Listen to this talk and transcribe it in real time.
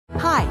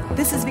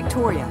this is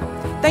Victoria.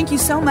 Thank you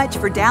so much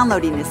for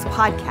downloading this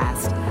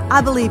podcast.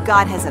 I believe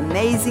God has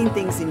amazing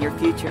things in your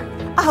future.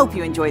 I hope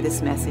you enjoy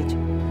this message.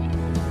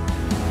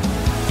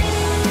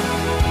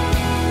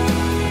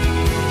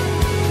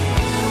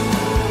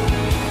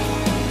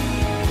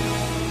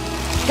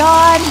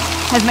 God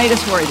has made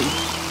us worthy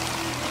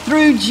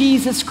through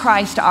Jesus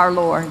Christ our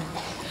Lord.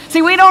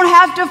 See, we don't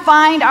have to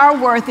find our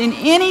worth in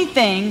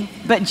anything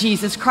but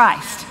Jesus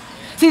Christ.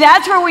 See,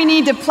 that's where we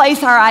need to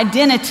place our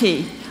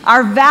identity.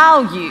 Our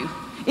value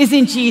is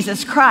in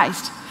Jesus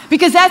Christ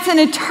because that's an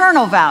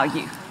eternal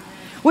value.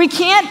 We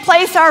can't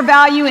place our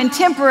value in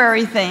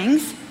temporary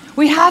things.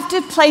 We have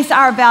to place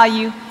our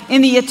value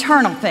in the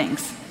eternal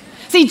things.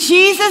 See,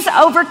 Jesus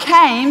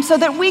overcame so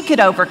that we could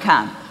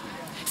overcome.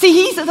 See,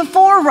 he's the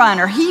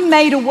forerunner. He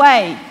made a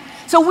way.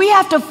 So we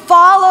have to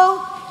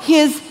follow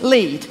his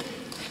lead.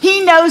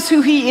 He knows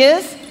who he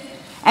is,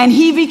 and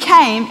he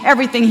became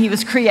everything he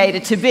was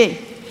created to be.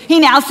 He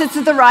now sits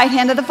at the right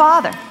hand of the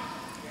Father.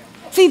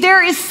 See,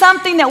 there is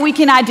something that we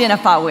can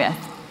identify with.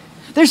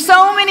 There's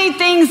so many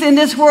things in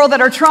this world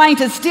that are trying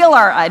to steal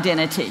our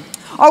identity,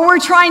 or we're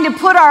trying to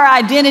put our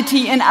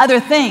identity in other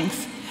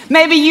things.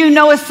 Maybe you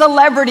know a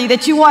celebrity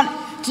that you want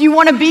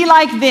to be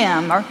like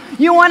them, or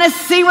you want to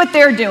see what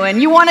they're doing.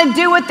 You want to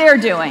do what they're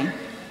doing.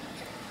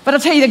 But I'll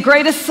tell you, the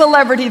greatest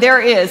celebrity there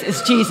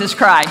is Jesus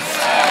Christ.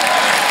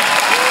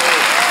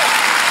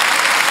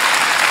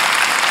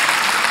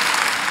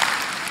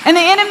 And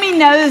the enemy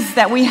knows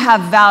that we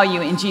have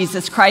value in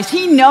Jesus Christ.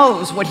 He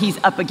knows what he's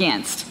up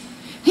against.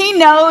 He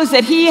knows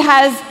that he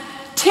has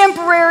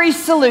temporary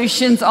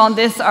solutions on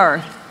this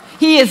earth.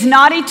 He is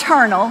not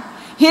eternal.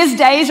 His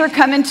days are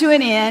coming to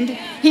an end.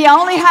 He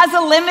only has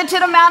a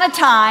limited amount of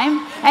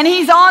time, and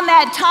he's on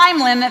that time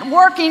limit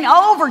working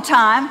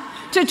overtime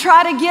to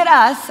try to get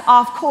us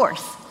off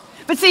course.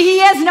 But see, he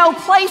has no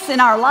place in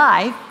our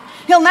life.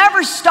 He'll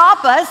never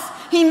stop us.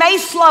 He may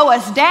slow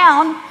us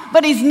down,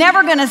 but he's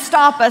never going to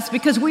stop us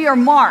because we are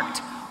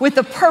marked with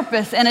a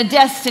purpose and a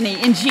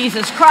destiny in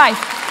Jesus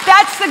Christ.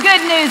 That's the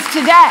good news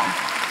today.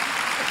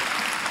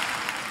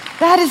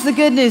 That is the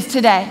good news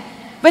today.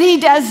 But he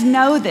does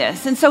know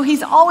this, and so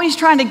he's always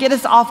trying to get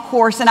us off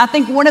course. And I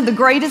think one of the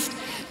greatest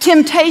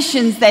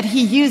temptations that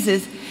he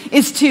uses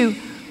is to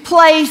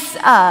place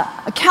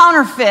a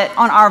counterfeit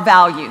on our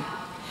value.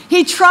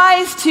 He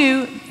tries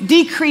to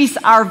decrease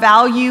our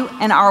value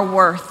and our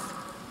worth.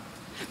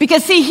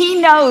 Because see,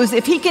 he knows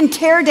if he can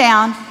tear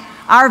down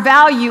our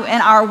value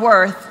and our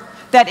worth,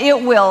 that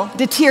it will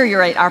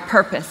deteriorate our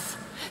purpose.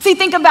 See,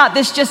 think about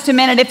this just a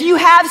minute. If you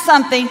have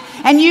something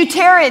and you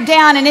tear it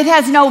down and it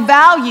has no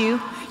value,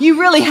 you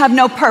really have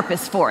no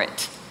purpose for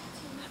it.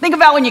 Think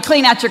about when you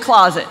clean out your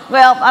closet.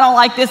 Well, I don't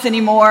like this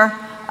anymore.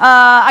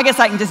 I guess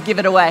I can just give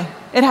it away.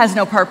 It has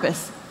no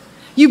purpose.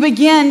 You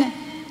begin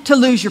to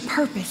lose your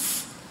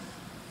purpose.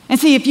 And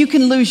see, if you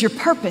can lose your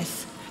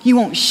purpose, you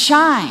won't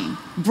shine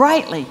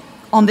brightly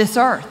on this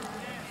earth.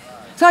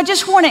 So I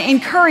just want to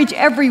encourage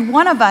every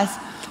one of us.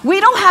 We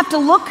don't have to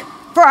look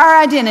for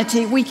our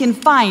identity. We can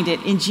find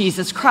it in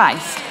Jesus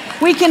Christ.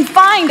 We can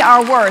find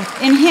our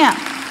worth in him.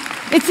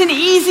 It's an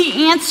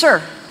easy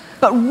answer,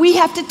 but we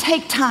have to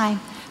take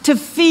time to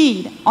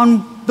feed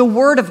on the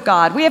Word of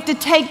God. We have to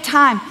take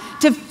time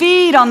to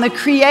feed on the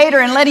Creator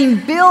and let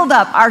him build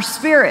up our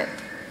spirit.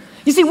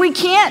 You see, we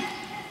can't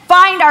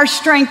find our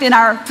strength in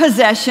our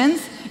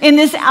possessions, in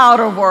this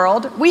outer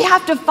world. We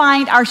have to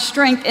find our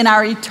strength in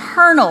our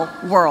eternal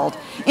world,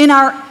 in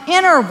our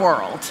inner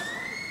world.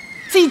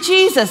 See,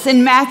 Jesus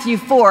in Matthew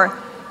 4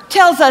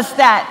 tells us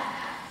that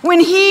when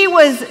he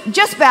was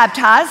just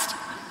baptized,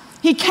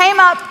 he came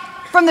up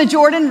from the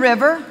Jordan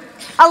River.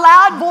 A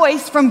loud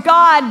voice from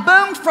God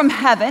boomed from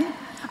heaven.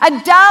 A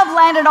dove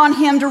landed on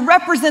him to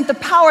represent the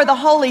power of the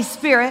Holy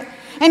Spirit.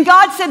 And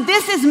God said,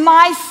 "This is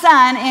my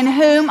Son in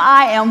whom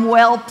I am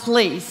well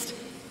pleased."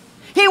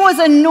 He was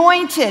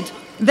anointed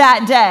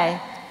that day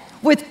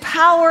with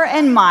power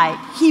and might.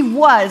 He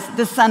was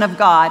the Son of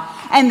God,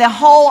 and the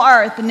whole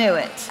earth knew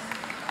it.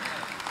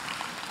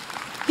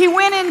 He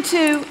went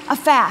into a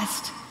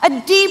fast, a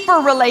deeper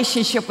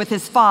relationship with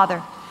his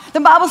Father. The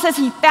Bible says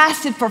he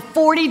fasted for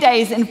 40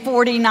 days and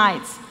 40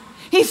 nights.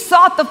 He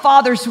sought the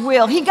Father's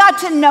will. He got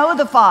to know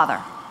the Father.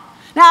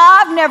 Now,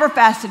 I've never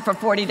fasted for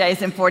 40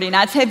 days and 40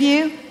 nights. Have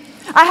you?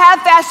 I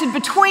have fasted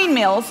between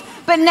meals,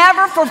 but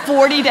never for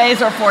 40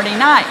 days or 40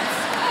 nights.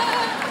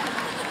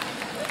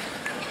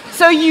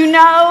 So you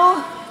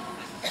know,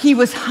 he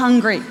was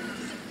hungry.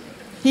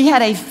 He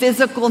had a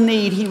physical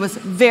need. He was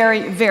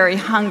very, very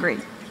hungry.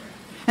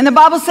 And the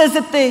Bible says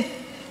that the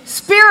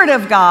Spirit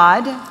of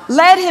God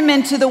led him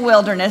into the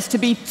wilderness to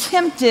be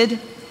tempted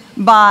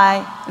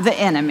by the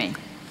enemy.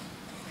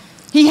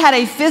 He had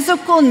a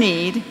physical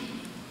need,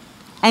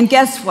 and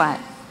guess what?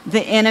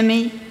 The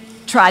enemy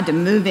tried to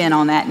move in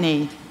on that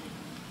need.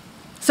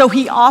 So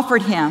he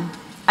offered him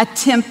a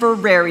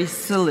temporary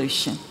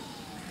solution.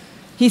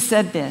 He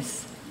said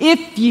this,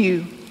 "If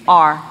you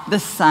are the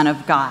Son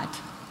of God,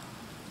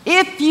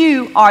 if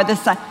you are the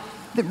Son,"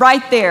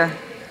 right there,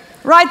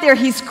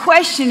 he's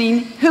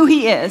questioning who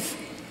he is.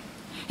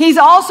 He's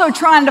also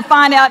trying to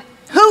find out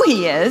who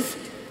he is,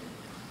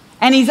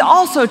 and he's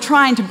also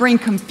trying to bring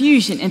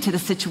confusion into the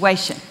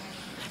situation.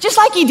 Just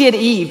like he did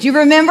Eve. Do you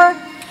remember?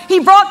 He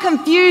brought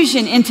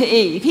confusion into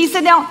Eve. He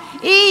said, now,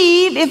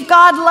 Eve, if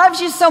God loves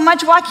you so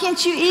much, why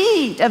can't you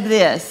eat of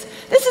this?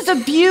 This is a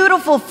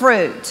beautiful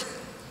fruit.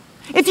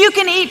 If you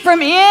can eat from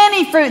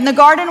any fruit in the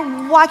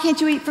garden, why can't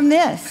you eat from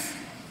this?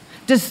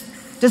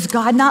 Does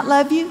God not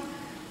love you?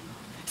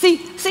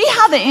 See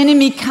how the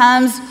enemy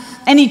comes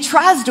and he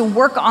tries to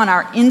work on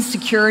our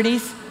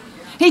insecurities?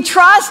 He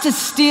tries to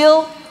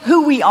steal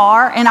who we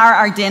are and our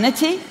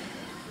identity.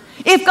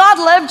 If God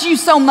loved you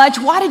so much,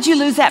 why did you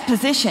lose that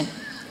position?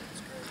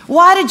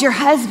 Why did your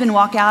husband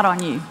walk out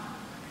on you?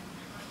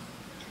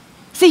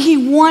 See,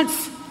 he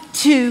wants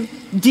to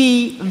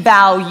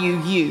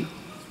devalue you.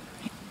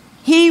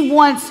 He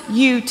wants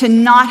you to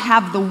not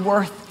have the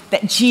worth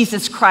that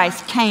Jesus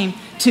Christ came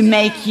to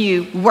make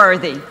you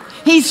worthy.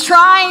 He's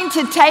trying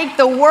to take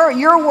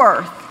your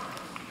worth.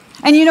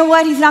 And you know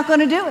what? He's not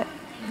going to do it.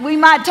 We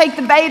might take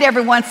the bait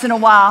every once in a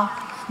while.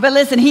 But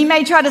listen, he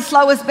may try to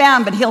slow us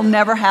down, but he'll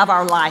never have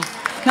our life.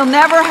 He'll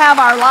never have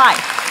our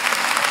life.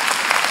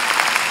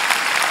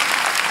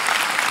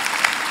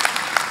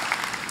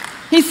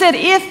 He said,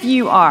 if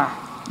you are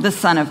the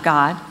Son of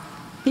God,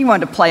 he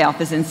wanted to play off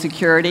his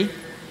insecurity.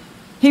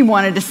 He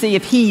wanted to see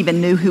if he even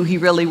knew who he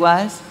really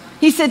was.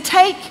 He said,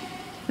 take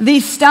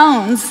these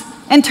stones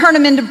and turn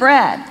them into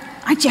bread.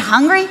 Aren't you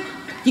hungry?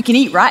 You can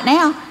eat right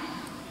now.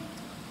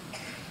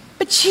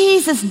 But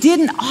Jesus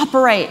didn't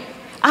operate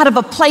out of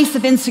a place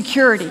of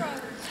insecurity.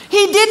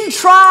 He didn't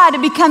try to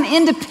become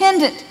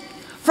independent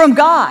from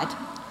God.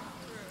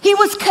 He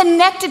was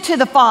connected to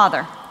the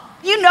Father.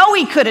 You know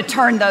he could have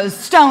turned those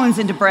stones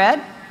into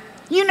bread.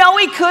 You know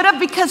he could have,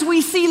 because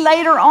we see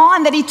later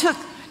on that he took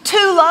 2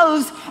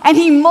 loaves and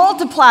he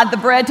multiplied the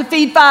bread to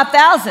feed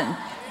 5,000.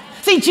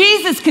 See,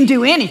 Jesus can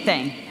do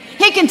anything.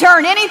 He can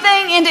turn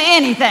anything into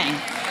anything.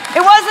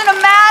 It wasn't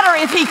a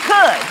matter if he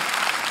could.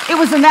 It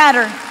was a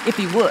matter if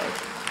he would.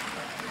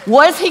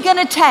 Was he going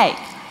to take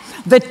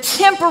the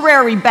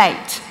temporary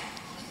bait?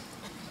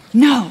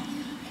 No.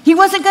 He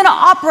wasn't going to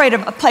operate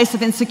a place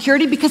of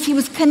insecurity because he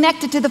was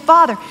connected to the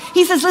Father.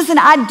 He says, listen,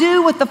 I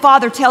do what the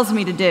Father tells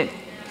me to do.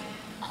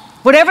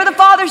 Whatever the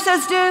Father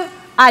says do,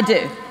 I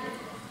do.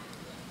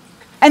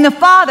 And the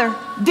Father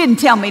didn't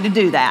tell me to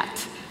do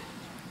that.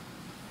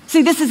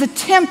 See, this is a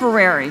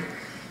temporary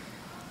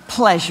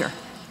pleasure.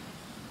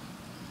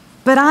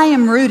 But I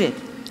am rooted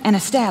and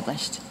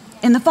established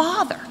in the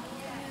Father.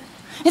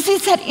 And see,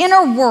 it's that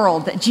inner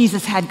world that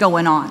Jesus had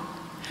going on.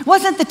 It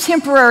wasn't the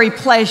temporary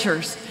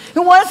pleasures. It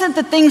wasn't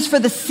the things for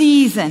the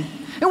season.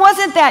 It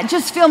wasn't that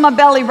just fill my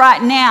belly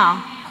right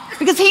now.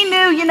 Because he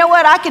knew, you know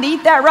what, I could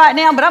eat that right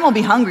now, but I'm going to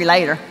be hungry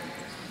later.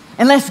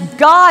 Unless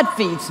God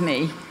feeds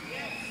me,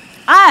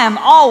 I am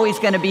always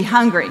going to be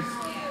hungry.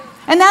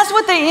 And that's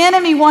what the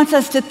enemy wants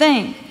us to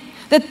think,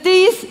 that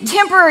these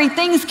temporary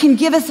things can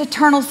give us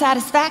eternal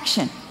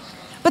satisfaction.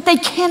 But they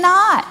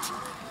cannot.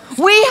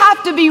 We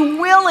have to be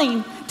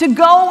willing to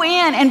go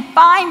in and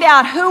find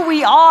out who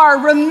we are,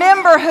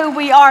 remember who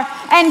we are,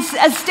 and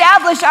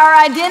establish our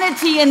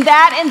identity in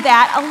that and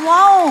that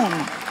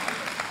alone.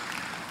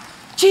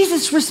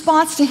 Jesus'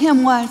 response to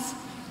him was,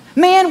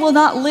 man will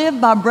not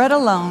live by bread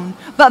alone,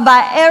 but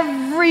by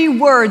every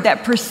word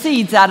that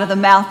proceeds out of the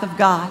mouth of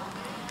God.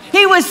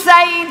 He was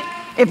saying,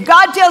 if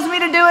God tells me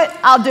to do it,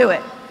 I'll do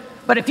it.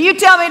 But if you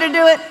tell me to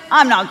do it,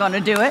 I'm not going to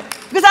do it,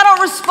 because I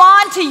don't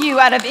respond to you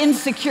out of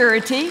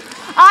insecurity.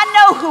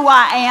 I know who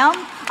I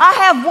am. I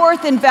have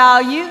worth and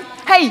value.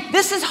 Hey,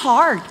 this is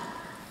hard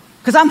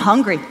because I'm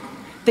hungry.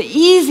 The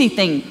easy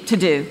thing to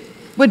do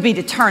would be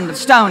to turn the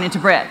stone into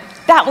bread.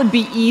 That would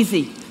be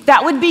easy.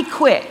 That would be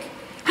quick.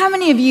 How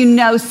many of you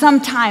know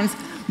sometimes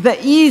the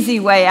easy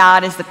way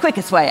out is the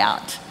quickest way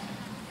out?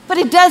 But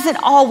it doesn't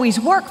always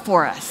work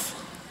for us.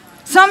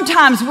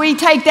 Sometimes we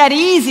take that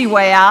easy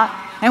way out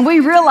and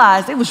we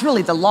realize it was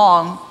really the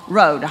long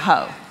road to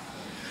hoe.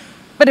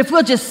 But if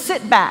we'll just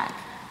sit back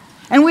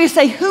and we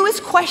say, who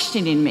is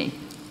questioning me?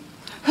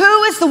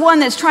 Who is the one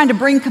that's trying to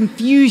bring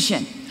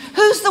confusion?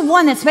 Who's the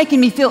one that's making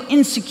me feel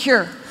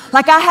insecure?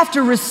 Like I have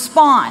to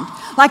respond.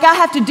 Like I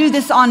have to do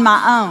this on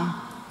my own.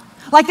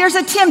 Like there's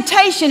a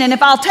temptation, and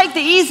if I'll take the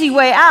easy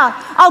way out,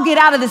 I'll get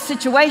out of this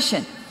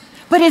situation.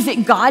 But is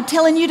it God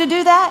telling you to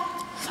do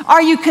that?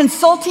 Are you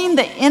consulting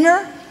the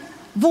inner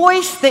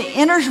voice, the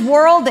inner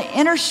world, the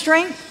inner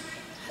strength?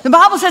 The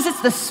Bible says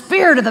it's the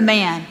spirit of the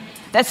man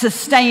that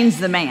sustains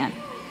the man.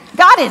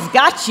 God has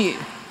got you.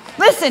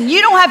 Listen,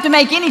 you don't have to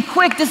make any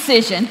quick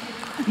decision.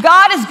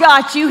 God has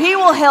got you. He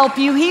will help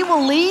you. He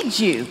will lead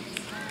you.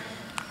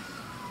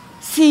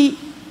 See,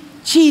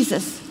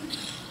 Jesus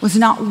was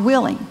not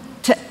willing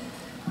to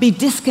be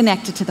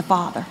disconnected to the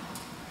Father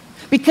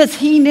because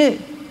he knew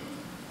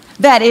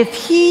that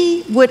if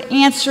he would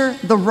answer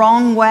the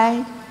wrong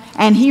way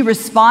and he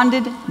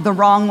responded the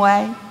wrong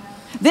way,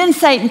 then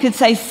Satan could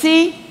say,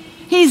 see,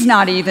 he's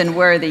not even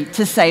worthy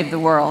to save the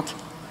world.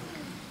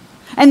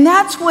 And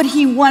that's what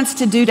he wants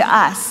to do to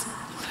us.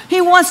 He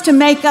wants to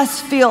make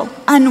us feel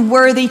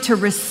unworthy to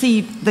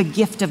receive the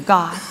gift of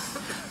God,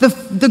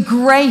 the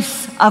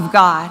grace of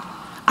God,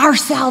 our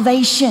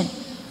salvation.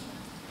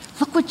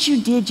 Look what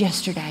you did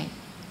yesterday.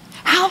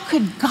 How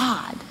could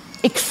God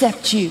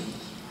accept you?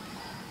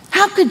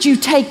 How could you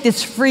take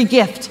this free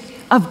gift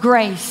of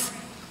grace,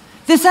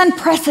 this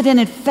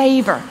unprecedented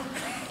favor?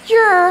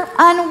 You're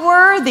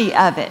unworthy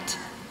of it.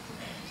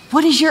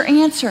 What is your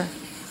answer?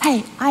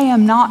 Hey, I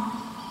am not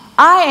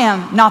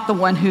the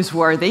one who's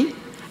worthy.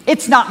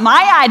 It's not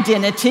my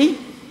identity.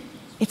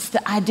 It's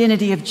the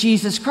identity of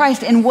Jesus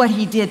Christ and what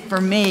he did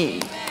for me.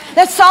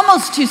 That's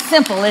almost too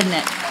simple, isn't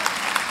it?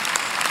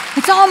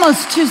 It's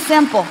almost too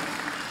simple.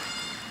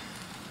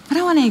 But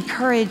I want to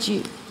encourage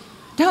you.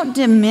 Don't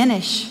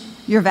diminish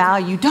your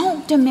value.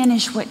 Don't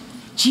diminish what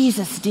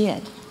Jesus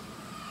did.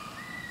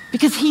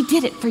 Because he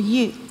did it for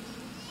you.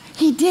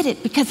 He did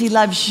it because he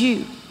loves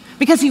you.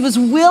 Because he was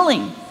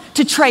willing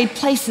to trade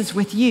places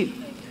with you.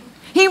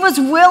 He was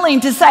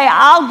willing to say,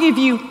 I'll give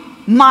you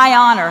my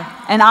honor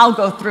and I'll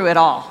go through it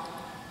all.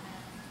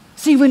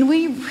 See, when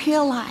we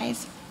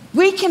realize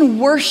we can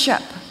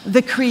worship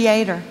the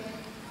Creator,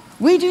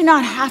 we do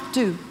not have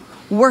to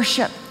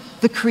worship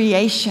the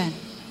creation.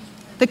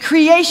 The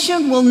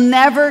creation will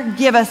never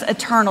give us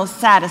eternal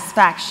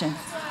satisfaction.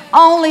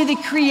 Only the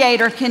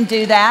Creator can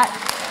do that.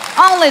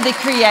 Only the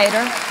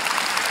Creator.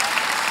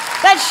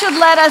 That should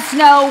let us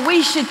know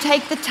we should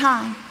take the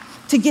time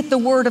to get the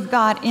Word of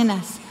God in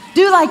us.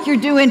 Do like you're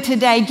doing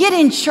today. Get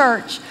in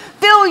church.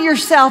 Fill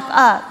yourself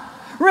up.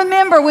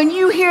 Remember, when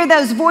you hear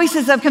those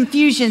voices of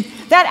confusion,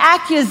 that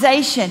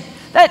accusation,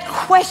 that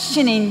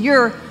questioning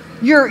your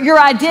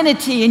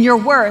identity and your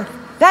worth,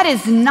 that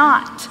is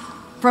not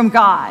from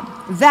God.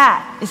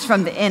 That is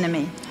from the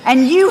enemy.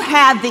 And you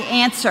have the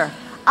answer.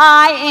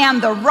 I am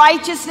the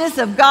righteousness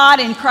of God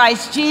in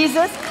Christ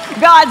Jesus.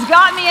 God's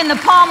got me in the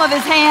palm of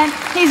his hand.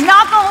 He's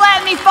not going to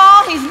let me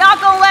fall. He's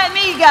not going to let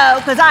me go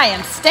because I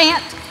am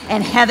stamped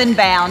and heaven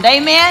bound.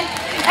 Amen?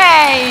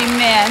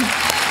 Amen.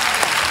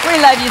 We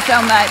love you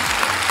so much.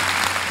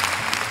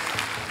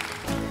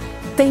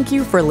 Thank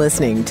you for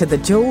listening to the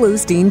Joel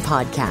Osteen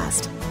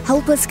Podcast.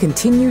 Help us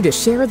continue to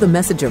share the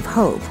message of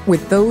hope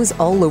with those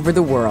all over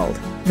the world.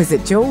 Visit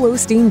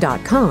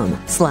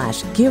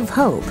joelosteen.com/give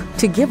hope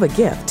to give a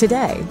gift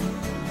today.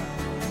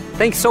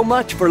 Thanks so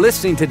much for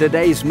listening to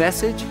today's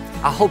message.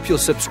 I hope you'll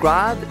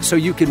subscribe so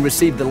you can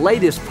receive the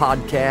latest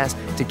podcast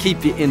to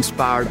keep you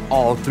inspired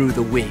all through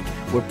the week.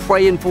 We're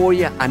praying for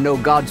you. I know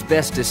God's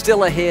best is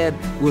still ahead.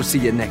 We'll see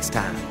you next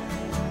time.